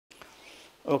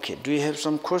Okay, do you have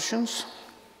some questions?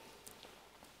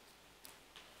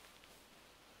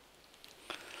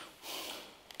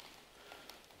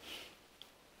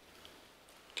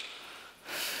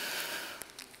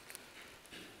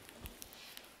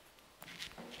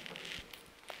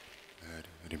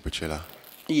 Rinpoche,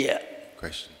 Yeah.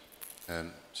 question.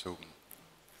 So,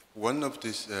 one of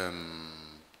these, a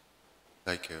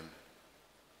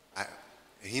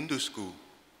Hindu school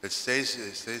that says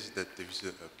that there is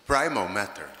a primal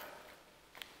matter.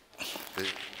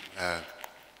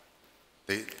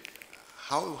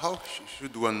 How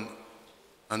should one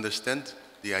understand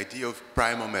the idea of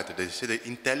primal matter? They say that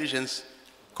intelligence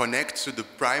connects to the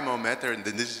primal matter, and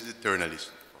then this is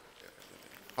eternalism.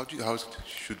 How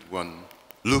should one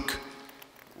look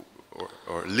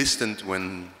or listen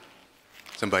when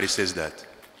somebody says that?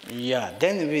 Yeah,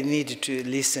 then we need to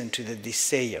listen to the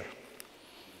sayer.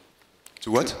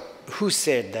 To what? Who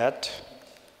said that?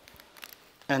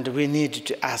 And we need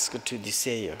to ask to the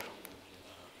sayer.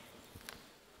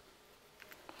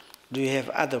 Do you have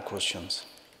other questions?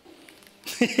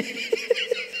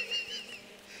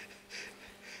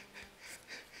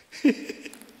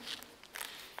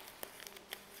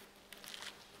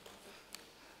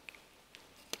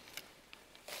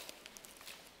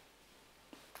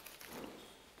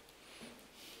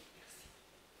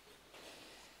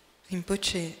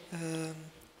 Rinpoche, ah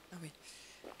oui.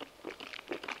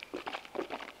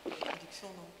 Traduction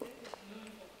en anglais?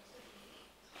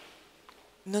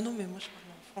 Non, non, mais moi je parle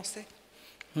en français.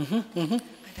 Ah,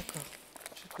 d'accord.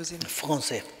 Je vais poser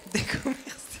Français. D'accord,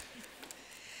 merci.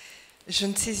 Je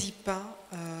ne saisis pas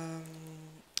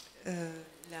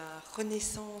la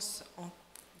renaissance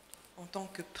en tant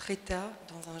que préta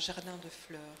dans un jardin de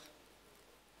fleurs.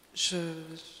 Je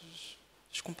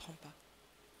ne comprends pas.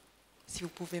 Si vous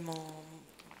pouvez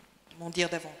m'en dire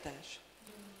davantage.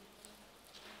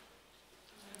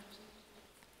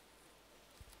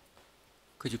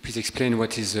 Could you please explain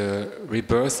what is a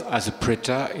rebirth as a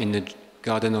preta in a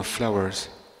garden of flowers?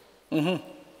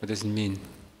 What does it mean?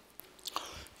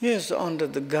 Yes, under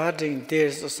the garden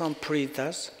there's some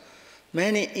pretas.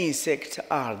 Many insects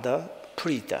are the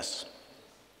pretas.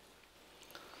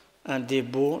 And they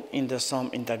born in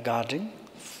the garden,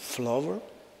 flower.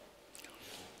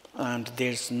 And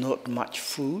there's not much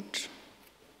food.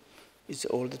 It's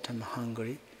all the time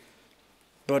hungry.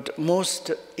 But most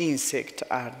insects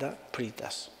are the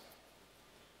pretas.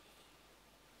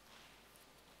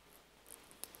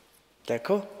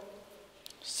 D'accord?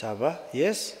 Ça va?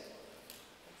 Yes?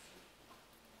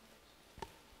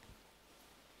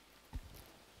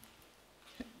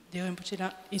 Dear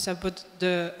Rinpoche, it's about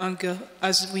the anger.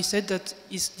 As we said, that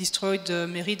is destroyed the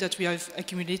merit that we have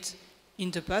accumulated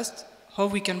in the past. How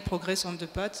we can progress on the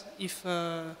path if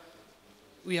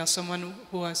we are someone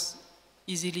who is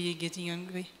easily getting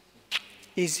angry?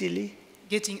 Easily?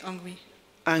 Getting angry.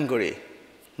 Angry.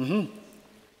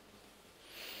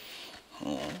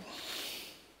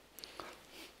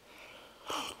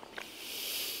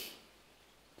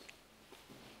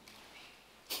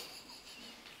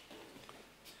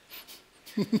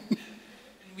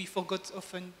 We forgot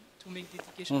often to make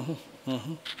dedication.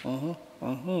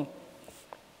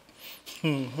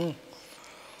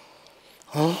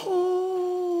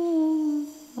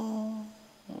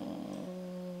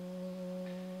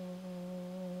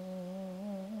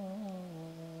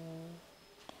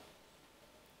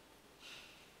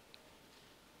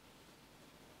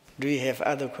 Do you have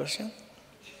other questions?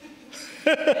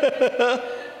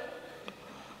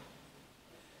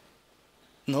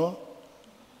 No?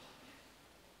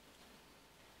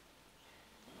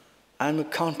 I'm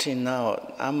counting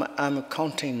now. I'm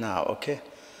counting now, okay?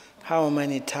 How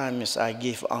many times I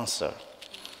give answer?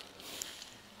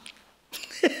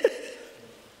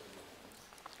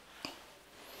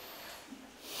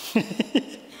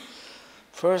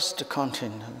 First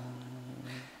counting.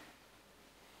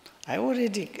 I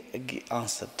already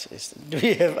answered. Do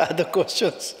you have other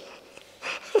questions?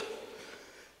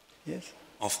 Yes.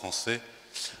 En français,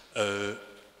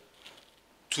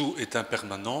 tout est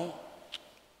impermanent,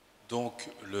 donc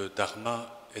le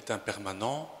dharma est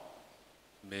impermanent,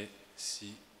 mais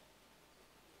si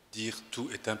dire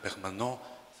tout est impermanent,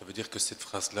 ça veut dire que cette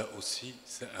phrase-là aussi,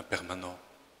 c'est impermanent.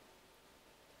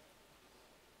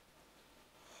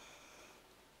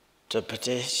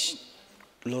 TWOMPT,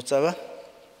 l'autre ça va?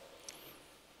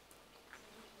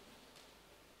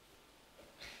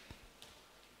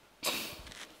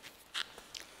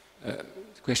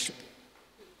 Question.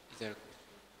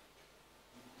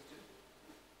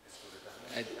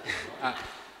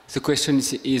 The question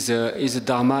is the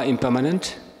Dharma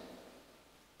impermanent?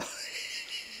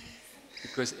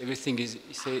 because everything is,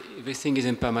 you say everything is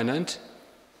impermanent,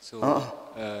 so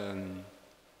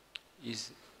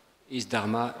is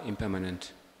Dharma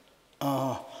impermanent?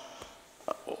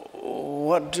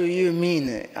 What do you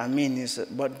mean? I mean,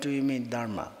 what do you mean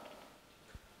Dharma?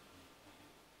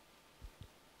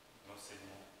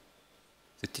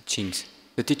 The teachings,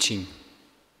 the teaching.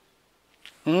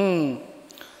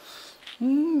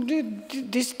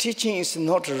 This teaching is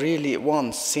not really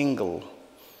one single.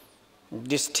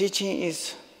 This teaching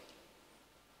is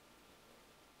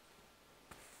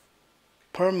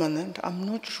permanent. I'm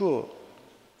not sure.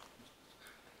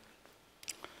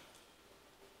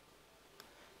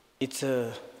 It's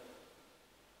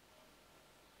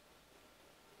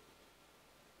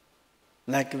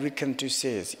like we can to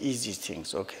say it's easy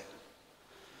things, okay?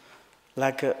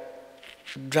 Like a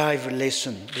drive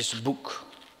lesson, this book,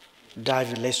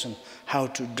 drive lesson, how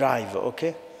to drive,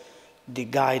 okay? The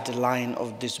guideline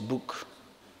of this book.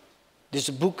 This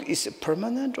book is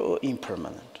permanent or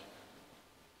impermanent?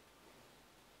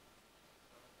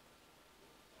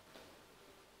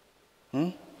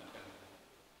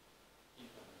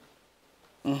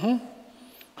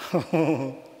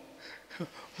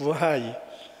 Why?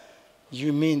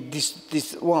 You mean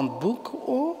this one book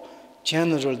or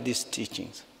general these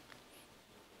teachings?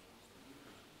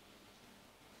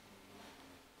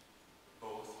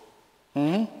 Both.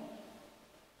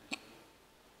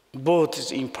 Both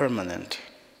is impermanent.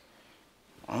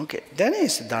 Okay, then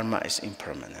is Dharma is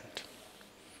impermanent.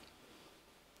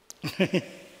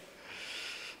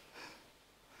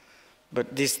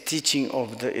 But this teaching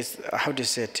of the is how to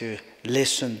say to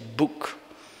lesson book.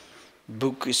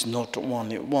 Book is not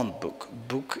only one book.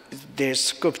 Book there's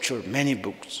sculpture, many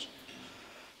books,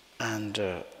 and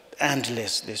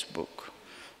endless this book.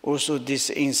 Also, this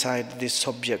inside this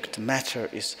subject matter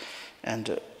is,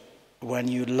 and when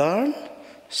you learn,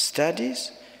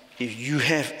 studies, if you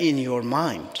have in your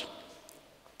mind.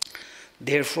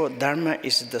 Therefore, Dharma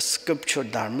is the sculpture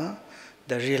Dharma,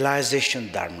 the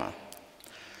realization Dharma.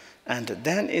 And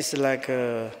then it's like,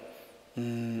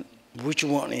 which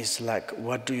one is like,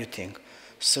 what do you think?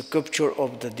 Sculpture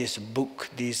of this book,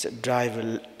 this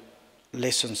drive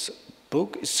lessons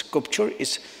book, sculpture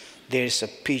is, there is a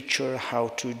picture how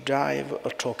to drive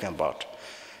or talking about.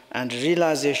 And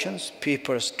realizations,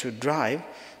 papers to drive,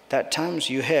 that times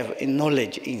you have a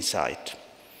knowledge inside.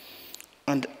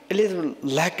 And a little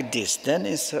like this, then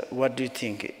is, what do you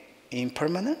think,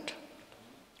 impermanent?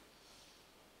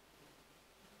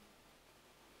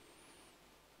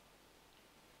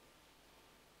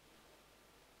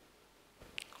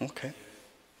 Okay.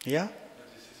 Yeah?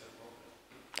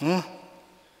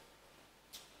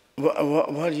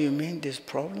 What do you mean, these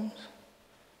problems?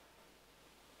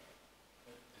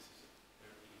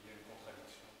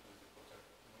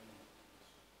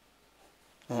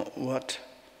 What?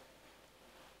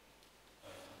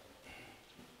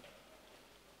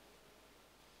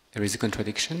 There is a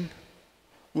contradiction.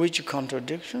 Which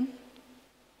contradiction?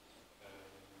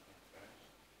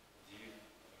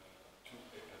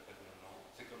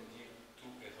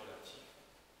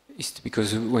 It's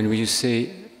because when you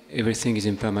say everything is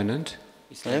impermanent,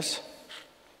 it's like, yes.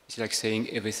 It's like saying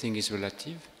everything is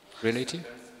relative. Relative?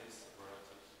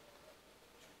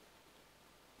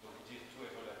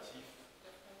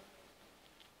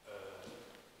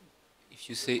 If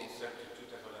you say,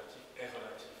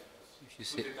 if you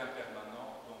say,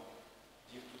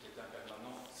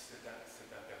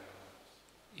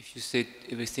 if you say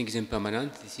everything is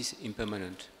impermanent, this is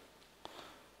impermanent.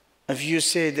 If you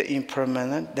say the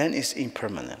impermanent, then it's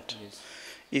impermanent. Yes.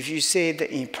 If you say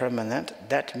the impermanent,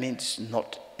 that means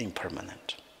not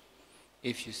impermanent.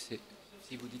 If you say,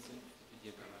 si vous dites,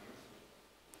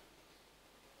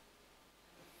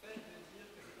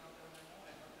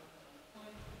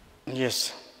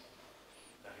 yes.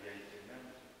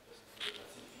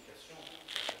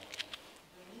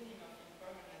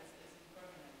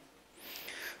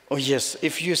 Oh yes,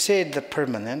 if you say the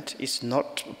permanent, it's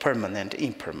not permanent,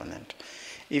 impermanent.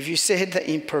 If you say the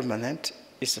impermanent,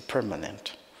 it's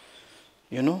permanent.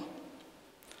 You know?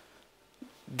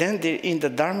 Then there, in the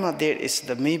Dharma, there is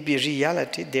the maybe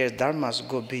reality, their Dharmas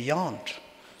go beyond.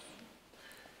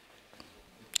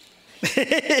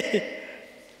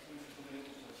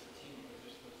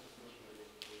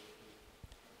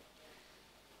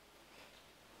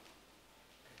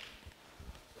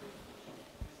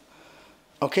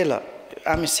 Okay, look,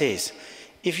 Ami says,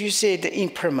 if you say the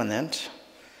impermanent,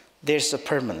 there's a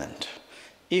permanent.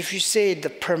 If you say the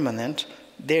permanent,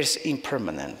 there's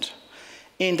impermanent.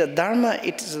 In the Dharma,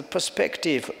 it is a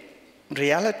perspective.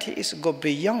 Reality is go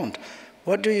beyond.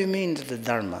 What do you mean the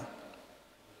Dharma?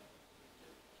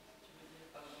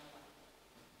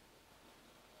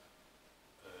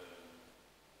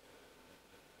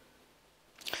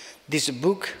 This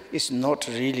book is not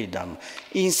really Dharma.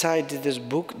 Inside this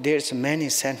book, there's many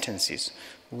sentences,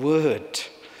 words,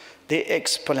 the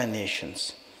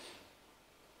explanations.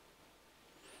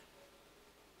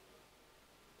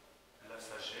 La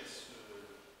sagesse,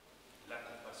 la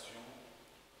compassion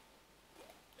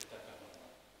est impermanente.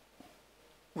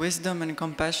 Wisdom and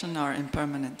compassion are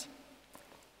impermanent.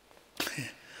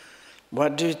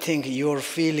 What do you think your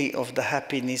feeling of the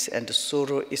happiness and the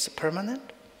sorrow is permanent?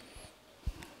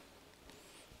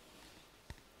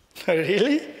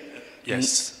 Really?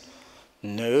 Yes.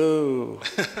 No.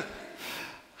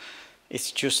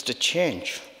 It's just a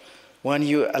change. When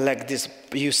you are like this,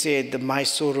 you say that my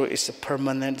sorrow is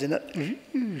permanent.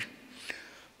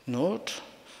 Not?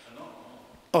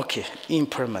 Okay,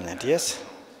 impermanent, yes?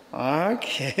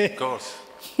 Okay. Of course.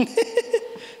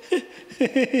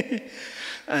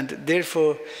 And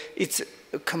therefore, it's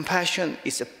compassion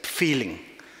is a feeling.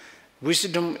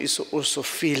 Wisdom is also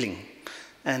feeling.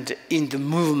 And in the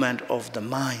movement of the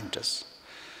mind.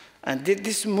 And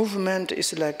this movement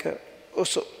is like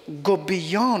also go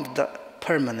beyond the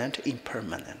permanent,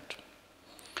 impermanent.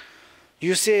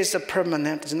 You say it's a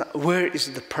permanent, where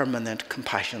is the permanent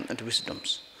compassion and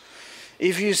wisdoms?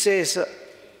 If you say it's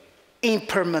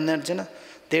impermanent,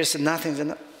 there's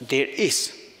nothing, there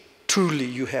is. Truly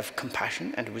you have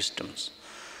compassion and wisdoms.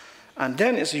 And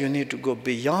then you need to go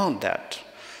beyond that.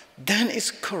 Then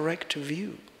it's correct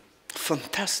view.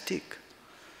 Fantastic.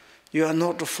 You are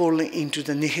not falling into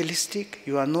the nihilistic,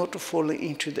 you are not falling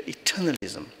into the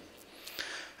eternalism.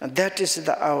 And that is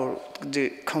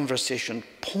the conversation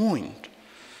point.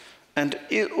 And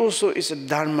it also is a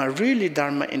Dharma, really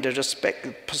Dharma in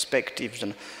the perspectives.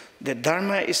 The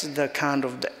Dharma is the kind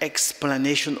of the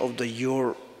explanation of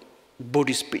your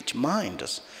body, speech, mind,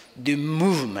 the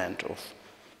movement of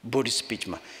body, speech,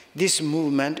 mind. This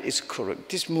movement is correct,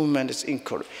 this movement is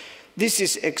incorrect. This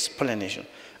is explanation.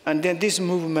 And then this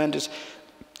movement is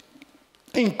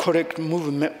incorrect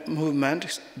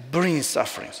movement brings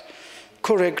sufferings.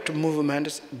 Correct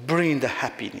movements bring the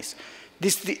happiness.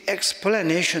 This the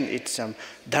explanation itself.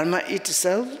 Dharma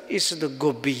itself is to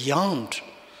go beyond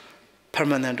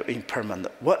permanent or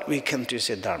impermanent. What we come to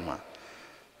say Dharma.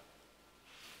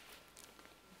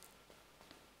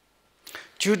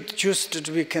 Just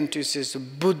we can to say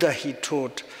Buddha, he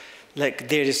taught like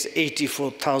there is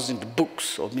 84,000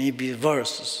 books or maybe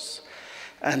verses.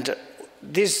 And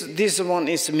this one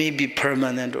is maybe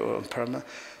permanent or impermanent.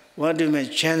 What do you mean?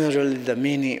 Generally, the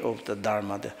meaning of the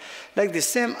Dharma, like the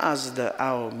same as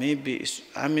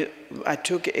I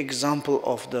took an example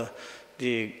of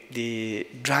the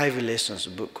drive lessons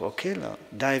book. Okay, now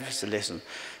drive lesson.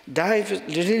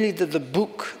 Really the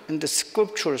book and the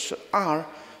scriptures are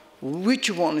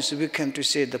which ones we can to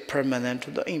say the permanent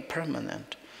or the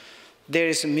impermanent. There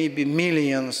is maybe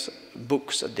millions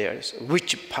books there.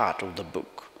 Which part of the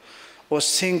book? Or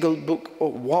single book,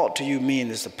 or what you mean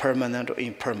is permanent or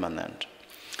impermanent?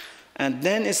 And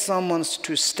then if someone's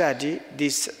to study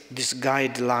these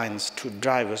guidelines to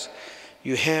drivers,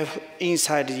 you have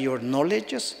inside your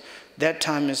knowledges, that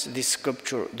time is the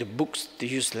scripture, the books, the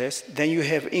useless, then you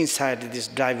have inside these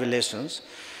driver lessons,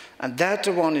 and that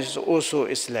one is also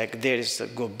is like there is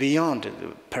go beyond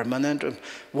the permanent.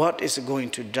 What is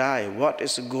going to die? What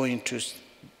is going to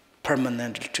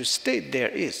permanently to stay? There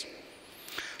is.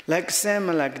 Like same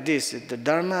like this, the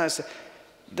Dharma is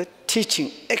the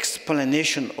teaching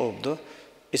explanation of the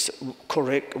is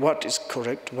correct,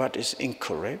 what is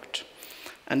incorrect,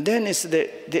 and then it's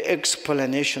the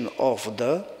explanation of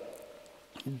the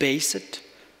basic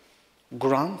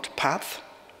ground path,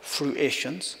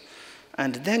 fruitions.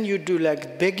 And then you do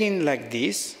like begin like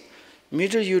this,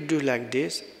 middle you do like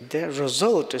this, the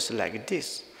result is like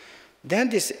this. Then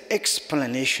this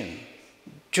explanation,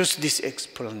 just this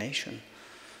explanation.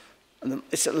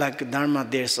 It's like Dharma,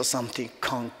 there's something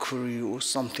concrete or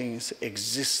something is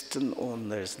existent or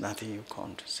there's nothing you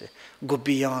can't say. Go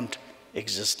beyond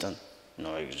existence,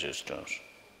 no existence.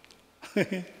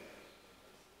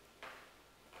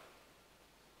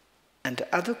 And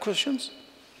other questions?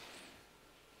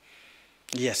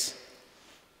 Yes.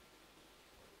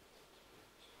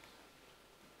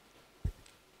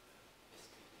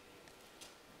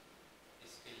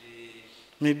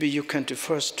 Maybe you can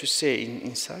first to say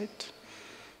inside.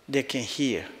 They can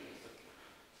hear.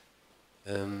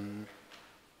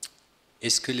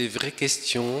 Est-ce que les vraies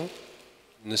questions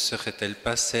ne seraient-elles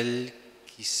pas celles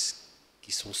qui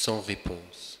sont sans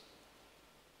réponse?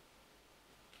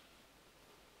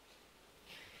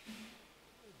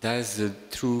 Does the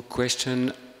true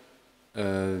question,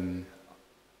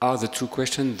 are the true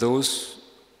questions those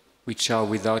which are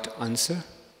without answer?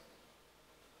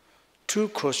 two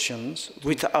questions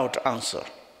without answer.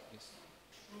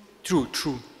 True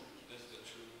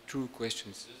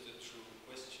questions.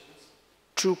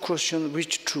 True question,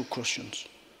 which true questions?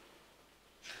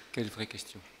 Quelle vraie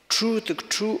question? True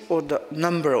or the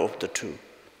number of the two?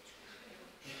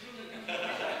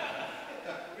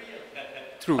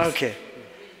 True. Okay.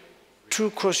 True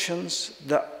questions,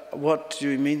 what do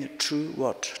you mean true,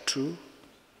 what? True?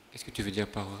 Qu'est-ce que tu veux dire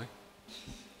par vrai?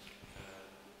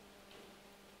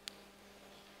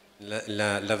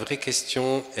 La vraie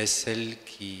question est celle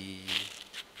qui...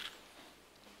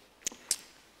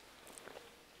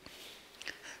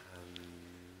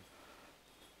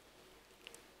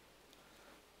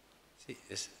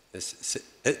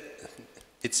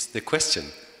 It's the question.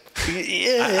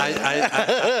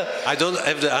 Yeah. I don't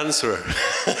have the answer.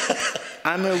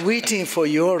 I'm waiting for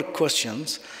your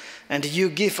questions, and you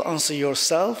give answer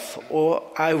yourself, or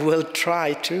I will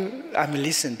try to. I'm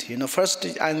listening to you. First,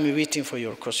 I'm waiting for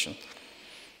your question.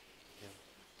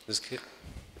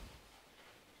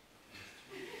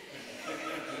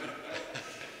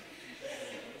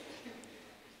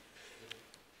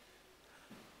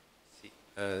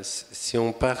 Si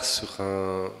on part sur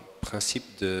un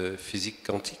principe de physique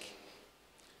quantique,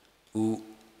 où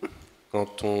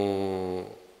quand on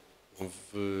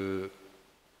veut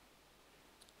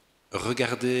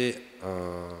regarder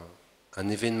un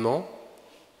événement,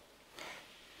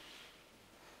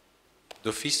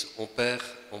 d'office on perd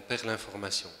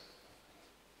l'information.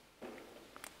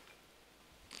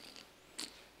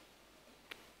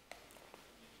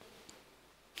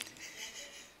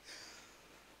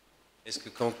 Est-ce que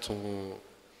quand on...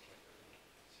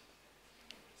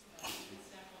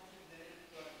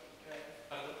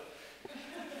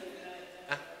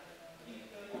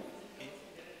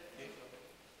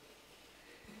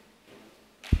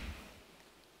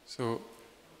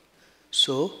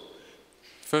 So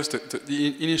first,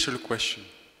 the initial question.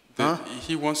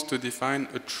 He wants to define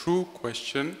a true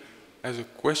question as a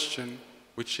question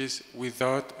which is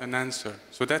without an answer.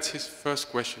 So that's his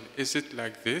first question. Is it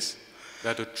like this?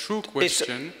 That a true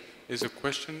question is a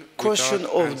question Question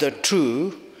without of answer. the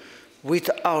true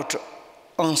without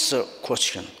answer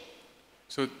question.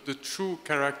 So the true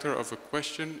character of a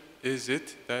question is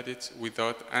it that it's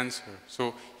without answer.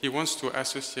 So he wants to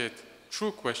associate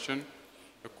true question,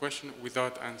 a question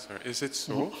without answer. Is it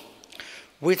so? Mm-hmm.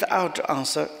 Without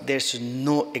answer, there's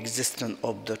no existence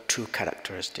of the true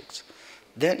characteristics.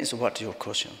 Then is what your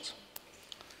questions.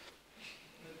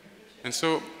 And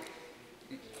so,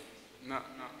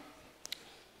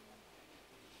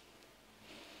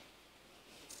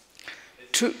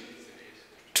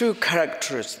 Two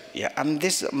characteristics,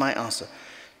 this is my answer.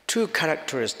 Two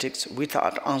characteristics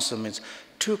without answer means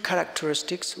two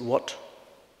characteristics what?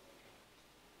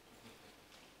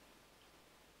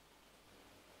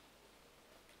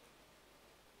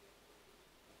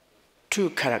 Two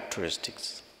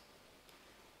characteristics.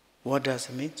 What does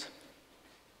it mean?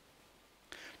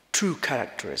 Two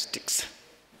characteristics.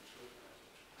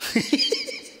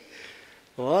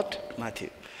 What, Matthew?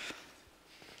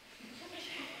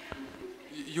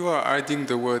 you are adding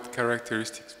the word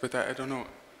characteristics, but I don't know.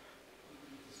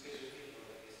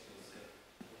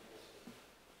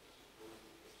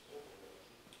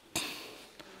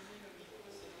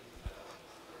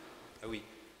 Ah oui.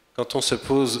 Quand on se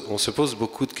pose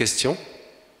beaucoup de questions,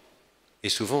 et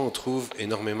souvent on trouve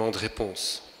énormément de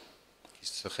réponses, qui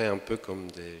seraient un peu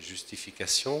comme des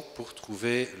justifications pour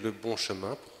trouver le bon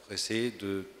chemin, pour essayer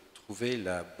de trouver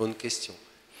la bonne question.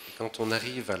 Et quand on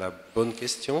arrive à la bonne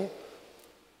question,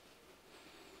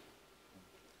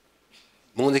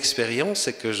 mon expérience,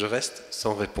 c'est que je reste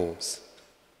sans réponse.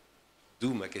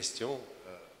 D'où ma question,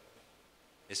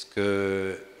 est-ce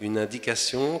qu'une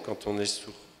indication, quand on est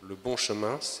sur le bon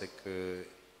chemin, c'est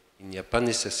qu'il n'y a pas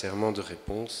nécessairement de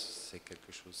réponse, c'est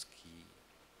quelque chose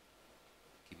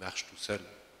qui marche tout seul.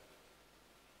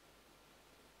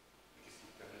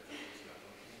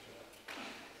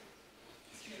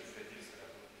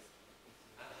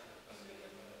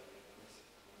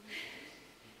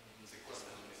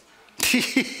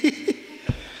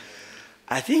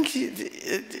 I think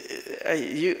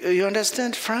you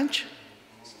understand French?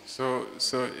 So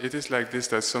it is like this,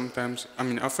 that sometimes,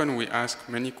 often we ask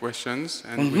many questions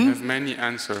and we have many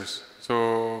answers.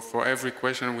 So for every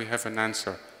question we have an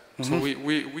answer. So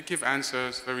we give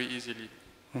answers very easily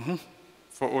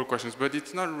for all questions, but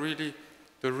it's not really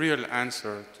the real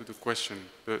answer to the question,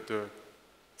 the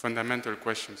fundamental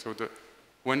question. So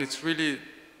when it's really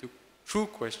the true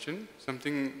question,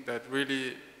 something that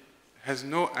really has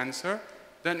no answer,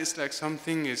 then it's like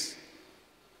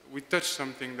we touch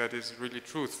something that is really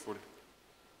truthful.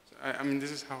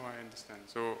 This is how I understand.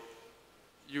 So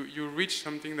you reach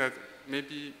something that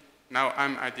maybe now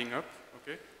I'm adding up,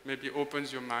 okay? Maybe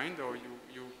opens your mind, or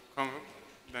you come up,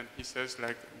 then he says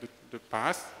like the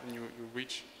path, and you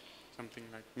reach something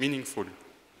like meaningful,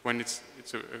 when it's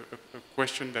a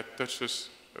question that touches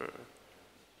the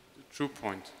true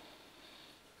point.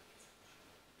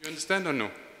 You understand or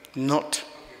no? Not.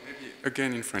 Okay, maybe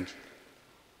again in French.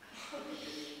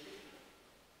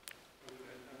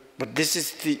 But this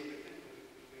is the...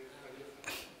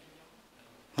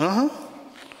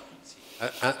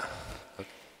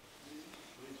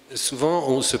 Souvent,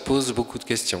 on se pose beaucoup de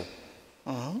questions.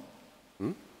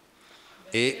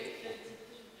 Et...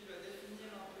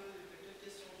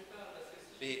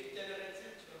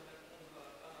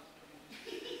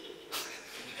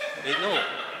 Mais non.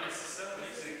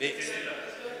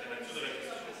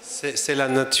 C'est la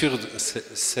nature.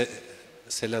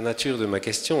 C'est la nature de ma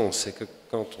question. C'est que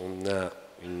quand on a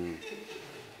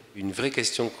une vraie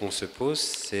question qu'on se pose,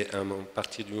 c'est à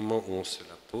partir du moment où on se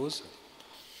la pose,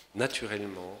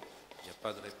 naturellement, il n'y a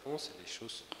pas de réponse et les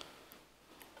choses.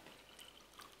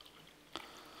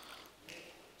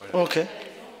 Voilà. Okay.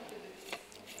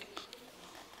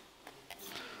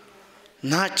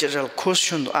 Natural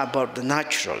question about the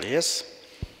natural, yes?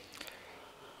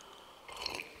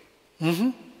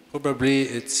 Probably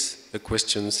it's a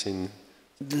question in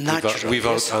the natural,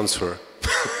 without yes. answer.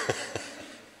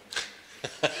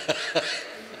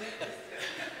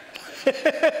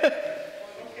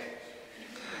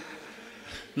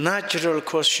 Natural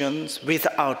questions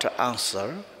without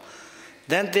answer,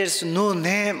 then there's no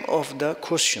name of the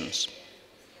questions.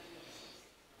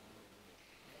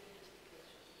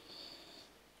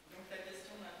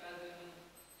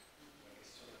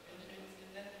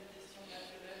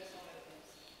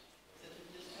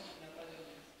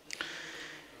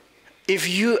 If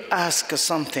you ask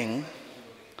something,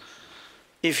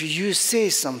 if you say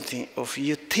something, or if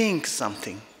you think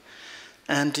something,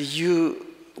 and you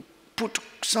put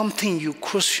something you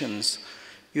questions,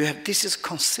 you have, this is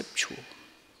conceptual.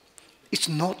 It's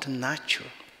not natural.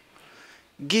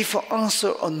 Give an answer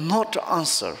or not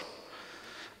answer,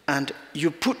 and you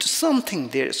put something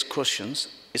there as questions,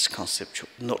 it's conceptual,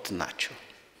 not natural.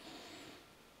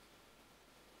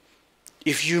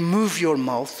 If you move your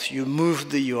mouth, you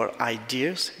move your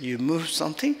ideas, you move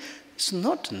something, it's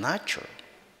not natural.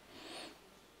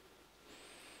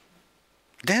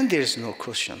 Then there is no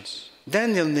questions.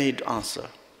 Then you'll need answer.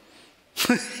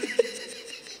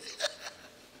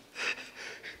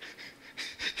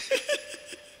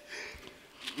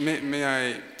 May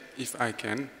I, if I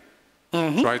can,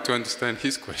 try to understand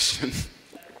his question?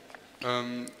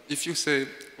 If you say,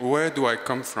 where do I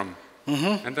come from?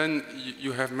 And then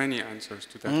you have many answers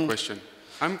to that question.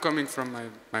 I'm coming from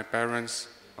my parents,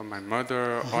 or my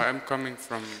mother, or I'm coming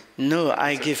from... No,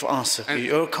 I give answer.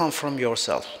 You come from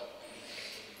yourself.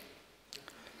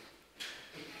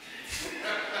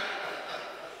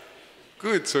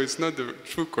 Good, so it's not the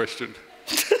true question.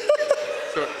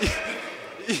 So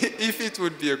if it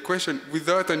would be a question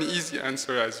without an easy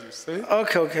answer, as you say,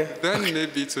 okay. Then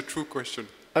maybe it's a true question.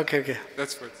 Okay.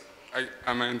 That's what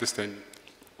I'm understanding.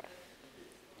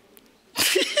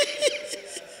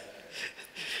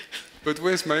 But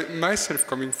where's myself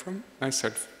coming from?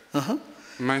 Myself.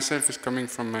 Myself is coming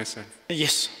from myself.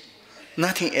 Yes,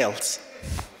 nothing else.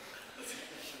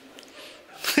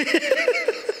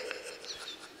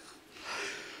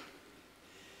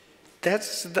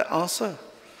 That's the answer.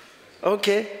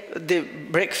 Okay, they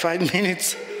break 5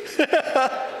 minutes.